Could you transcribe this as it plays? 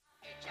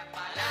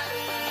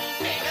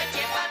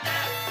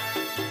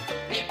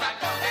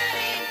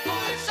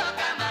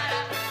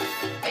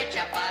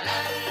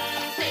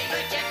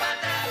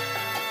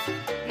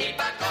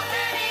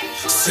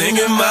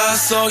Singing my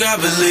song, I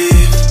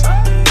believe.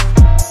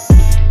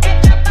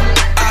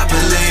 I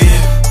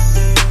believe.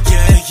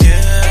 Yeah,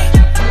 yeah.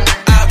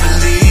 I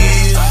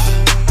believe.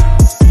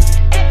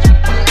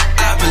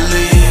 I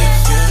believe.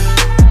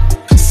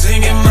 Yeah.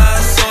 Singing my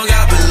song,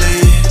 I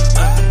believe.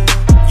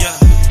 Yeah.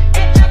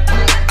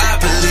 I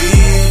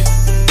believe.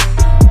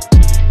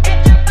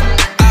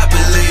 I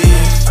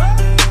believe.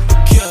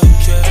 Yeah,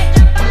 yeah.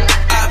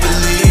 I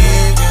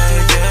believe.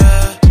 Yeah,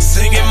 yeah.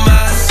 Singing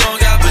my song,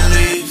 I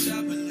believe.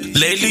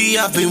 Lately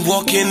I've been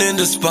walking in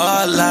the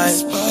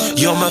spotlight.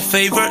 You're my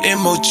favorite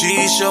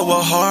emoji, show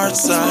a heart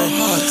sign.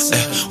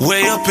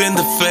 Way up in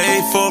the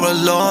faith for a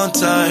long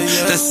time.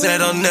 They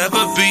said I'll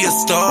never be a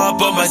star,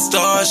 but my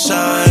star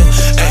shine.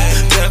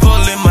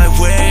 Devil in my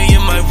way,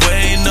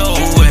 no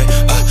way.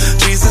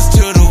 Jesus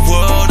to the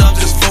world, I'm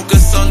just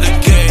focused on the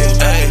game.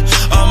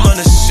 I'm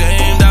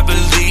unashamed, I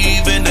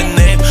believe in the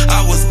name.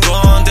 I was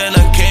gone, then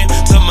I came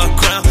to my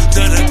crown,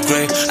 to the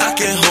grave. I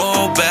can't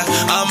hold back,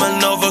 I'm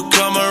an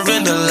overcomer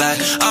in the light.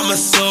 I'm a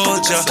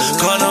soldier,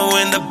 gonna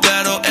win the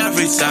battle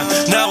every time.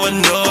 Now I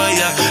know,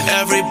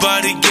 yeah,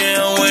 everybody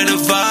getting with the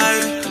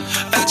vibe.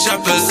 A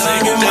chopper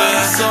singing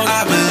my song,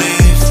 I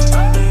believe.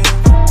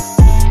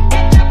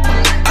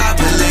 I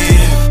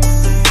believe.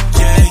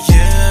 Yeah,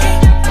 yeah.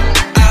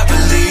 I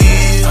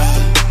believe.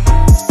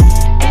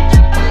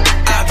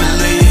 I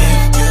believe.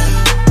 Yeah.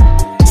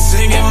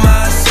 Singing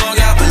my song,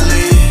 I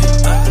believe.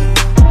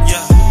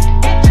 Yeah.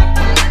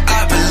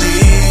 I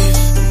believe.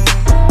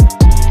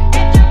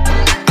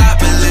 I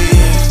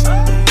believe.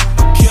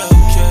 Yeah,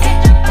 yeah.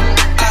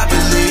 I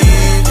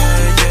believe.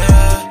 Yeah,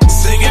 yeah.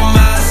 Singing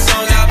my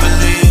song, I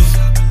believe.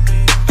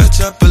 A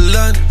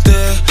chapelante,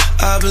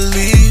 I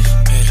believe.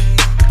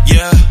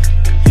 Yeah,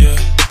 yeah.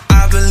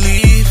 I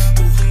believe.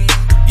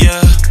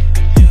 Yeah.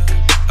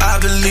 I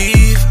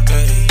believe.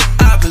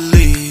 I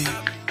believe.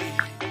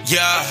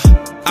 Yeah.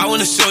 I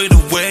wanna show you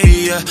the way,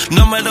 yeah.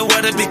 No matter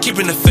what, I be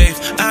keeping the faith.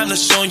 I'm not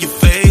showing your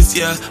face,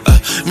 yeah.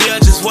 Me, I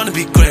just wanna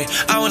be great.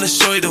 I wanna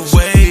show you the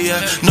way,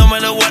 yeah. No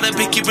matter what, I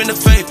be keeping the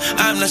faith.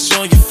 I'm not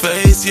showing your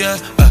face, yeah.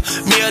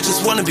 Me, I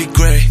just wanna be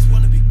great.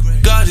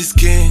 God is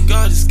king,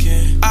 God is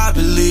king. I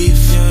believe,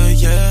 yeah,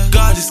 yeah.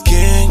 God is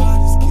king.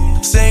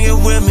 Sing it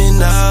with me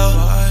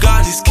now.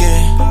 God is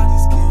king.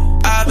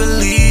 I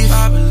believe,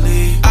 I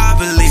believe, I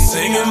believe.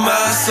 Singing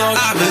my song,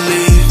 I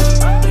believe.